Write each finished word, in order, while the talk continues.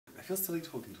feel silly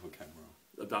talking to a camera.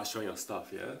 About showing your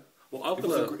stuff, yeah? Well, I'm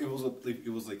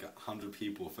It was like 100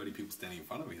 people or 30 people standing in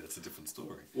front of me. That's a different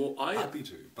story. Well, happy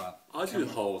to, but I do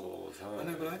holes all the time. I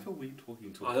know, but I feel weird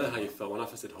talking to. I don't know how you felt when I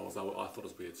first did holes. I thought it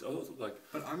was weird. So I was like,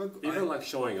 but even like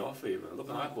showing off. Even look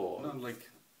at I bought. No, like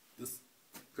this.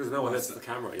 Because no one else is the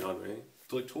camera. You know what I mean?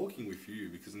 So like talking with you,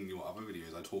 because in your other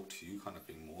videos I talk to you kind of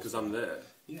thing more. Because I'm there.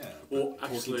 Yeah. Well,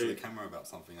 talking actually, to the camera about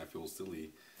something, I feel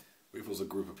silly. If it was a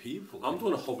group of people. I'm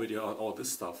doing a whole video on all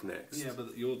this stuff next. Yeah, but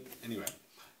anyway.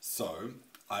 So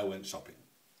I went shopping.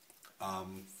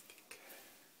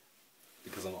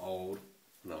 Because I'm old.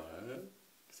 No,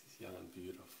 because he's young and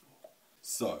beautiful.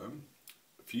 So,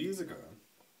 a few years ago,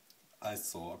 I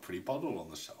saw a pretty bottle on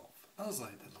the shelf. I was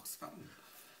like, that looks fun.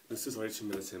 This is way 2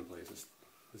 minutes in, please. This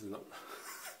is not...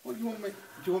 What do you want me? Do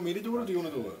you want me to do it or do you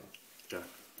want to do it? Yeah.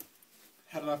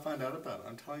 How did I find out about it?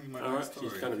 I'm telling you my own story.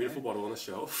 Alright, you found a beautiful bottle on the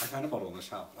shelf. I found a bottle on the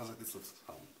shelf. I was like, this looks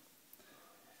fun.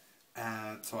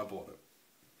 And so I bought it.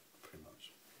 Pretty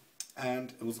much. And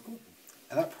it was good.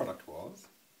 And that product was...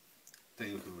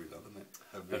 Daniel can read that, isn't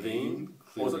it? Avene.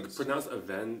 Or was it pronounced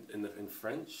Avene in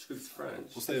French? Because it's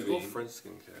French. We'll say Avene. Avene. It's all French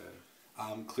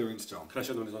skincare. Clearance gel. Can I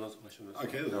show them this one?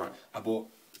 Okay, alright. I bought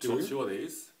two of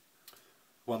these.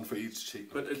 One for each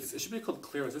cheek. But it should be called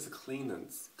Clearance. It's a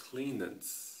Cleanance.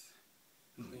 Cleanance.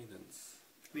 Cleanance.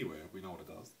 Anyway, we know what it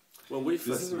does. When we first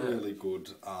This is a met, really good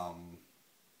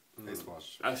face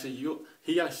wash. Actually,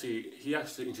 he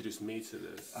actually introduced me to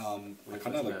this. I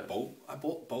kind of like bulk. I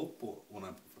bought when I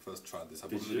first tried this. I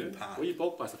bought it in a pack. Well, you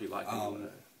bulk buy stuff you like anyway.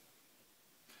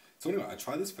 So anyway, I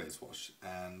tried this face wash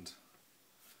and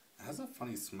it has a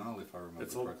funny smell if I remember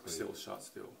correctly. It's all still shut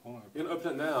still. Oh, You're gonna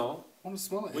open it now. I want to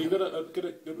smell it. Well, you gotta get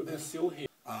a seal here.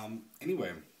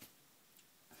 Anyway,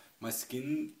 my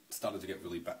skin started to get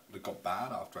really bad. It got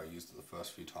bad after I used it the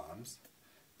first few times.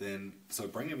 Then, so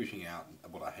it bring everything out,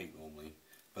 what I hate normally,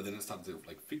 but then it started to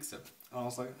like fix it. And I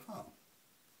was like, huh.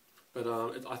 But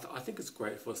I think it's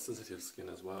great for sensitive skin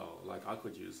as well. Like I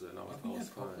could use it and I was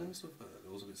fine. Problems with it.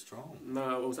 It was a bit strong.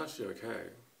 No, it was actually okay.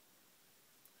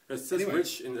 It says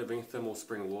rich in Avene thermal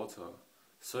spring water.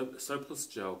 Soapless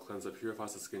gel cleanser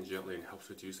purifies the skin gently and helps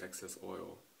reduce excess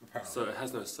oil. Apparently. So it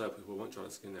has no soap, people won't dry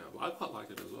the skin out. But I quite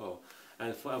liked it as well.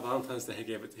 And for Valentine's Day, he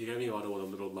gave me a bottle with a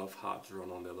little love heart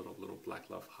drawn on there, little black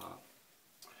love heart.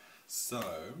 So,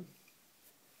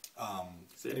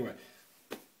 anyway,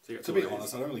 to be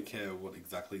honest, I don't really care what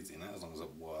exactly is in it as long as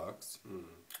it works.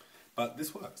 But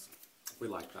this works. We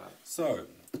like that. So,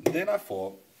 then I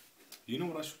thought, you know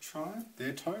what I should try?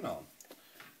 Their toner.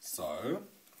 So,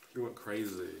 you went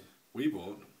crazy. We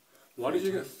bought... Why did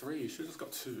you get 3? You should have just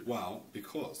got 2. Well,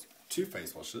 because 2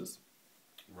 face washes,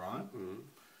 right?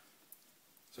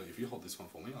 So if you hold this one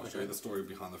for me, I'll show you the story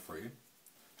behind the 3.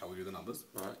 How we do the numbers.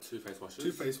 Right, 2 face washes.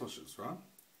 2 face washes, right?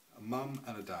 A mum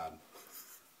and a dad.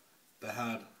 They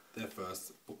had their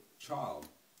first child,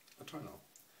 a toner.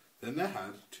 Then they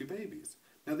had 2 babies.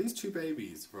 Now these 2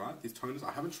 babies, right? These toners,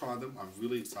 I haven't tried them. I'm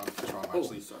really excited to try them.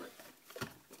 Actually, sorry.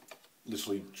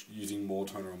 Literally using more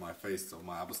toner on my face or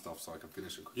my other stuff so I can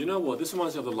finish it quickly. You know what? This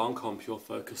reminds me of the Lancome Pure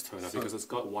Focus toner because it's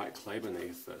got white clay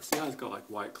beneath it. See how it's got like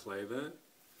white clay there?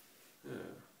 Yeah.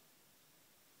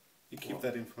 You keep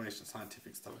that information,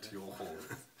 scientific stuff to your hall.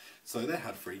 So they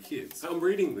had 3 kids. I'm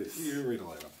reading this. You read it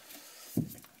later.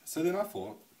 So then I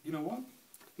thought, you know what?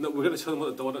 No, we're going to tell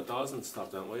them what it does and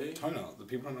stuff, don't we? Toner. The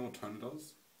people don't know what toner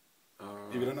does.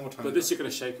 If you don't know what toner but this you're going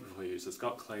to shake it before you use it. It's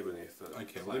got clay beneath it.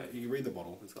 Okay, well, you read the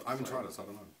bottle. I haven't tried it, so I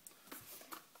don't know.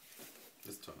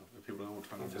 This toner. If people don't know what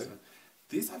toner is.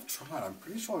 This I've tried. I'm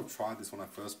pretty sure I've tried this when I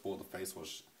first bought the face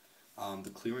wash. The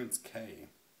Clearance K.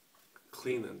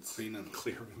 Cleanance.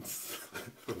 Clearance.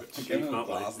 I gave my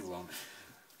glasses on.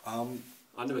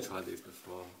 I never tried these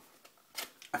before.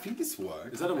 I think this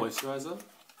works. Is that a moisturiser?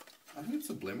 I think it's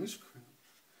a blemish cream.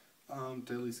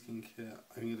 Daily skincare.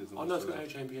 I think it is. Oh no, it's got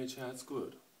HA and BHA. It's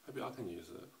good. Maybe I can use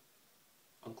it.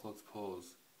 Unclogs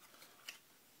pores.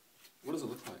 What does it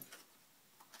look like?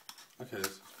 Okay,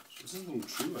 this is a little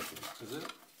tube, I think. Is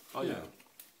it? Oh yeah.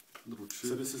 Little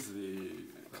tube. So this is the...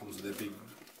 comes with their big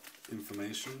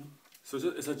information. So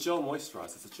it's a gel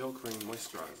moisturiser. It's a gel cream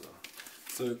moisturiser.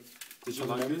 So, did you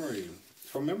like this?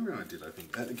 From memory I did, I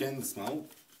think. Again, the smell.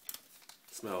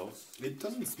 Smells. It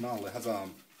doesn't smell. It has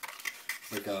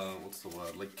like what's the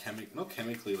word? Like not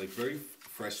chemically, like very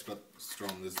fresh but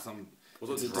strong. There's some...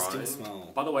 Was it a distinct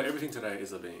smell. By the way, everything today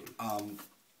is Avene.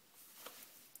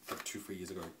 Like 2-3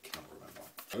 years ago, I cannot remember.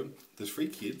 So, there's 3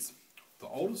 kids. The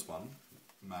oldest one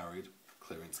married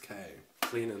Clearance K.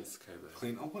 Cleanance K.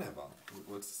 Whatever.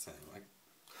 What's the same? Like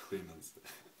Cleanance.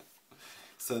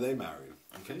 So they married.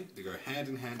 Okay, they go hand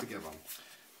in hand together.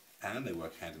 And they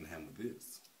work hand in hand with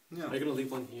this. Yeah. Are you going to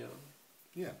leave one here?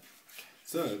 Yeah.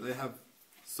 So they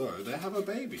have a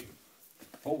baby.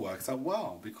 All works out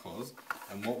well because,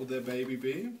 and what would their baby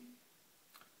be?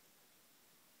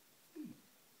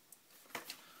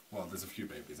 Well, there's a few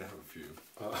babies. They have a few.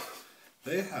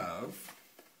 They have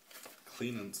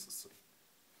Cleanance. What's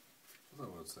that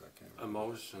word say?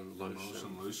 Emulsion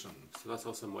lotion. Lotion. So that's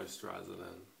also moisturizer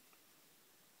then.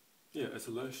 Yeah, it's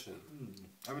a lotion.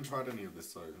 I haven't tried any of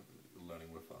this, so you're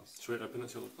learning with us. Should we open it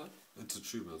to look like? It's a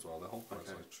tube as well. The whole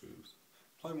product's like tubes.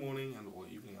 Apply morning and or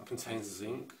evening. Contains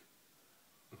zinc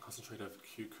and concentrate of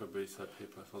cucurbita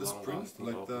paper for the long spring, lasting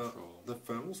like oil control. the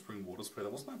thermal spring water spray,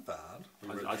 that wasn't that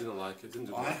bad. I didn't like it. It didn't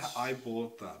do much. I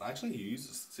bought that. I actually use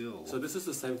it still. So this is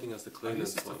the same thing as the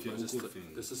Cleanance one.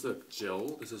 Thing. This is the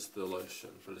gel. This is the lotion.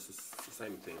 So this is the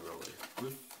same thing, really.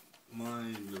 With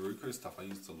my Naruko stuff, I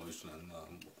used the lotion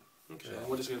and okay. gel.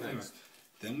 What did you get next?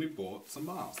 Then we bought some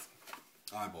masks.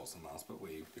 I bought some masks, but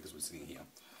because we're sitting here.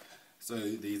 So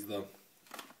these are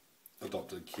the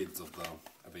adopted kids of the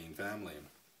Avene family.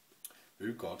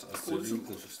 We've got a this looks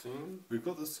interesting. We've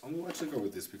got this. I'm going to actually go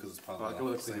with this because it's part of the go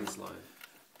with the Cleanance line.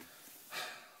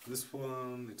 This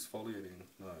one, exfoliating.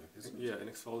 No, isn't it? Yeah, an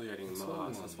exfoliating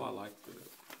mask. That's why I liked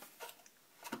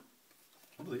it.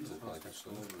 What do these look like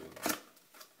actually?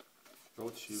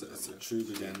 Gold tube. It's a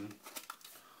tube again.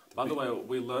 By the way,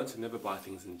 we learned to never buy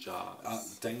things in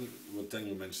jars.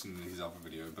 Daniel mentioned in his other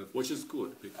video, but which is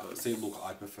good because see, look,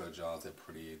 I prefer jars. They're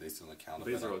pretty. They sit on the counter.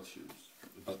 These are all tubes.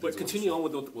 But continue on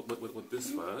with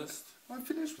this first. I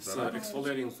finished with that. So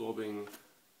exfoliating absorbing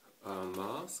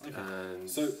mask and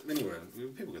so anyway,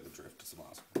 people get the drift. It's a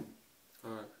mask.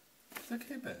 Alright. It's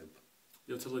okay, babe.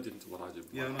 You're totally different to what I do.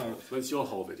 Yeah, no. But it's your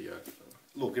whole video.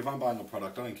 Look, if I'm buying a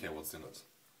product, I don't care what's in it.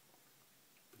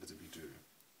 Because if you do,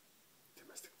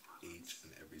 Domestic each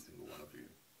and every single one of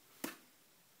you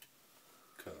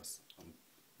curse.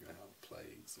 You know,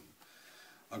 plagues and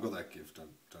I've got that gift.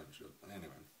 Don't you? Anyway.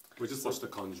 We just watched The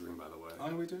Conjuring, by the way.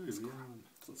 Oh, we do. It's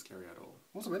not scary at all.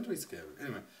 What's it meant to be scary?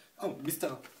 Anyway. Oh,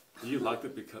 Mr. You liked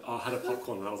it because I had a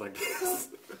popcorn and I was like, yes.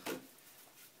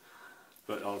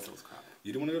 But honestly, it was crap.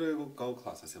 You didn't want to go to gold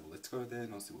class. I said, well, let's go there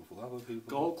and I'll see with other people.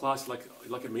 Gold class, like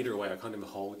a meter away. I can't even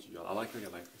hold you. I like when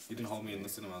you're like this. You didn't hold me in the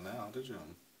cinema now, did you?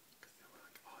 Because they were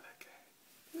like, oh, they're gay.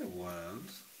 They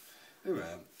weren't. They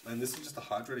weren't. And this is just a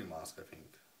hydrating mask, I think.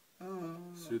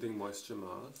 Soothing moisture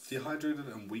mask. Dehydrated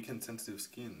and weakened sensitive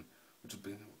skin, which would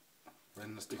be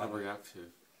redness. Become reactive.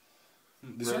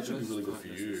 This would actually be really good for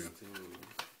you.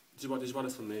 Did you buy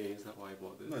this for me? Is that why you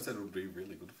bought this? No, I said it would be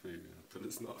really good for you. But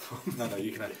it's not. No,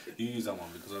 you can. You use that one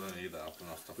because I don't need that after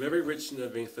enough stuff. Very rich in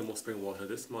Avene thermal spring water,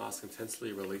 this mask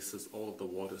intensely releases all of the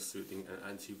water-soothing and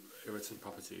anti-irritant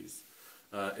properties.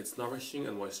 Its nourishing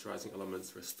and moisturizing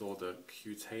elements restore the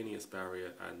cutaneous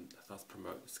barrier and thus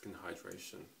promote skin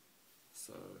hydration.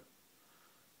 So,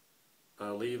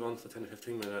 leave on for 10 to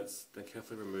 15 minutes, then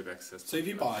carefully remove excess. So if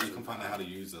you buy, you can find out how to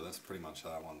use it. That's pretty much how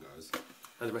that one goes.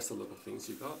 And the rest of the little things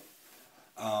you got?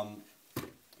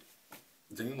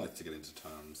 Daniel likes to get into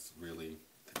terms, really.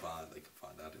 They can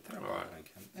find out if they don't. Alright.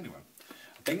 Anyway,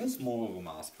 Daniel's more of a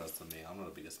mask person than me. I'm not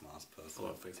the biggest mask person. I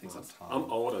love face masks. Time.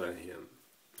 I'm older than him.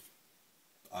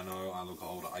 I know, I look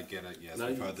older. I get it, yes. No,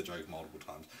 I've heard the joke multiple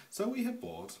times. So we have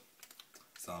bought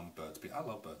some Burt's Bees. I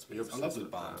love Burt's Bees. I love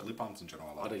lip balms. Lip balms in general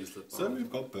I love. I don't use lip balm. So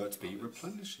we've got Burt's Bees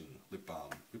Replenishing Lip Balm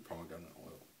with pomegranate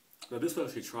oil. Now this one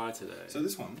actually tried today. So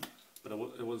this one... But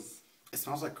it was... It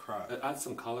smells like crap. It adds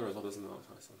some colour as well, doesn't it?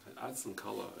 It adds some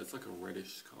colour. It's like a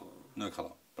reddish colour. No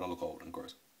colour, but I look old and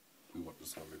gross. We watched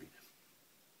this whole movie.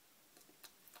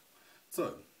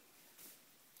 So...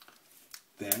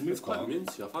 Then we've got... quite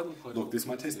minty. I find them quite... Look, this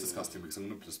might taste disgusting because I'm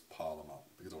going to just pile them up.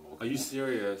 Because I don't look Are you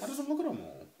serious? I just look at them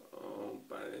all. Oh,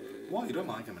 babe. Why? You don't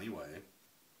like them anyway.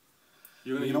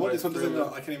 You know what? This one doesn't even...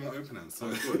 I can't even open it. So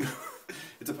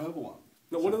it's a purple one.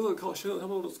 No, what is it called? Tell me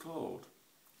what it's called.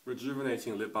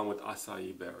 Rejuvenating lip balm with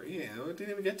acai berry. Yeah, I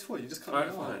didn't even get to it. You just can't.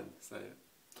 Alright, fine. Say it.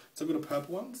 So I've got a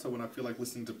purple one. So when I feel like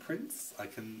listening to Prince, I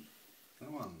can.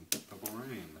 That one, Purple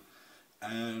Rain,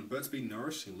 and Burt's Bees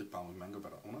Nourishing Lip Balm with Mango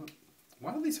Butter.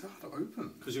 Why are these so hard to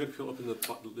open? Because you got to peel open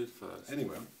the lid first.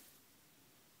 Anyway,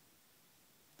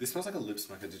 this smells like a lip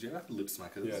smacker. Did you ever have lip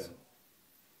smackers? Yeah.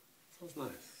 Smells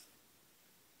nice.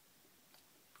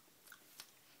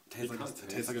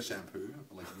 Tastes like a shampoo,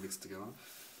 like mixed together.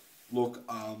 Look,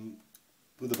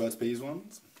 with the Burt's Bees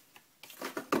ones.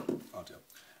 Oh dear.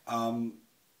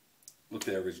 Look,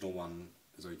 the original one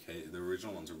is okay. The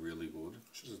original ones are really good.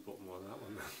 Should have just bought more of that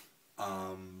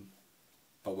one.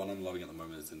 But one I'm loving at the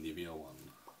moment is the Nivea one.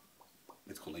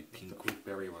 It's called like pink. The pink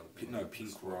berry one.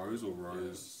 Pink rose or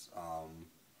rose.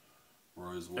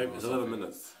 rose water. It's 11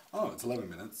 minutes. Oh, it's 11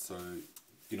 minutes, so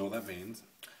you know what that means.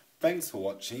 Thanks for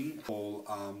watching. Well,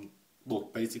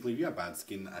 look, basically, if you have bad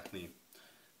skin, acne,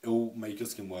 it'll make your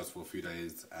skin worse for a few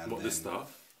days. And What, this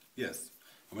stuff? Yes.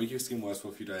 It'll make your skin worse for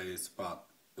a few days, but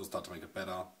it'll start to make it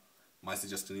better. My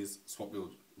suggestion is swap your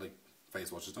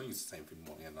face washes. Don't use the same thing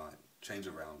morning and night. Change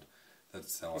it around.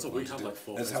 That's how I've learned to do.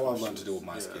 That's how I've learned to deal with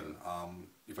my skin.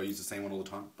 If I use the same one all the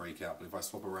time, break out. But if I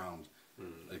swap around,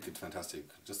 it's fantastic.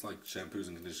 Just like shampoos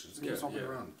and conditioners, keep swapping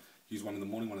around. Use one in the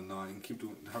morning, one at night, and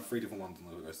have 3 different ones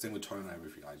on the go. Same with toner,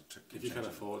 everything. If you can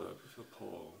afford it, if you're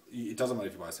poor. It doesn't matter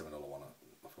if you buy a $7 one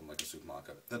from a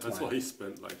supermarket. That's why he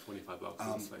spent like $25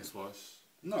 on face wash.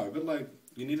 No, but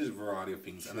you need a variety of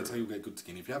things, and that's how you get good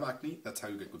skin. If you have acne, that's how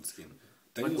you get good skin.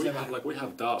 We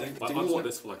have Dove. I bought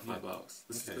this for like $5.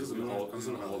 This is in a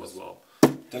hole as well.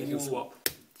 You can swap.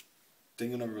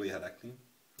 Daniel never really had acne.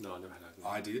 No, I never had acne.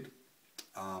 I did,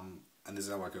 and this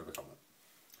is how I could overcome it.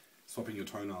 Swapping your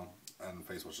toner and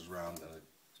face washes around, and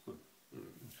it's good.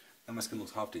 And my skin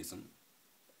looks half decent,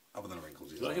 other than the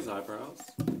wrinkles. Do you like his eyebrows?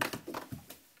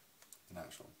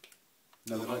 Natural.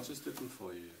 No, I just did them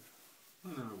for you.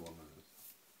 No, one knows.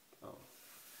 Oh.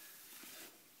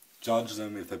 Judge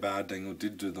them if they're bad. Daniel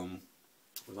did do them.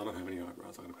 Because I don't have any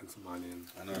eyebrows. I'm going to pencil mine in.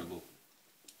 I know, look.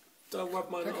 Don't rub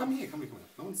mine off. Come here.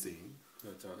 No one's seeing. No,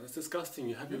 don't. It's disgusting.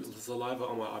 You have your saliva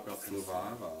on my eyebrow pencil.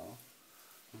 Saliva.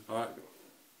 Alright.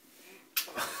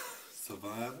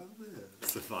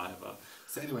 Survivor.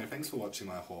 So anyway, thanks for watching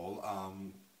my haul.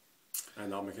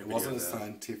 And I'll make it. It wasn't as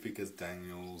scientific as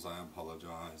Daniel's. I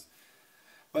apologise.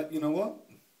 But you know what?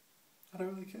 I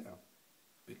don't really care.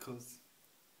 Because...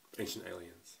 Ancient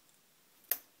aliens.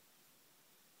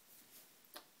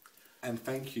 And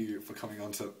thank you for coming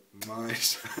on to my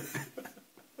show.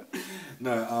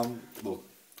 No, look,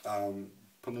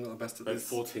 putting the best at this. It's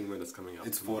 14 minutes coming up.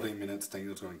 It's 14 minutes,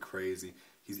 Daniel's going crazy.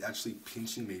 He's actually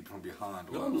pinching me from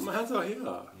behind. No, my hands are here.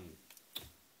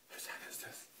 Whose hand is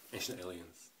this? Ancient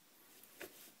aliens.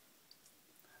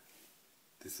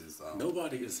 This is...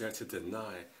 Nobody is there to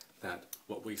deny that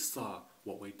what we saw,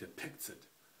 what we depicted,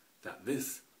 that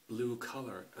this blue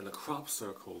colour and the crop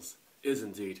circles is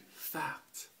indeed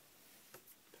fact.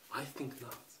 I think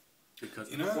not.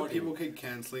 Because you know people keep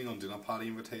cancelling on dinner party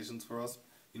invitations for us?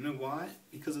 You know why?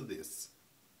 Because of this.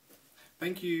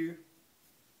 Thank you.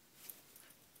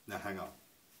 Now hang up.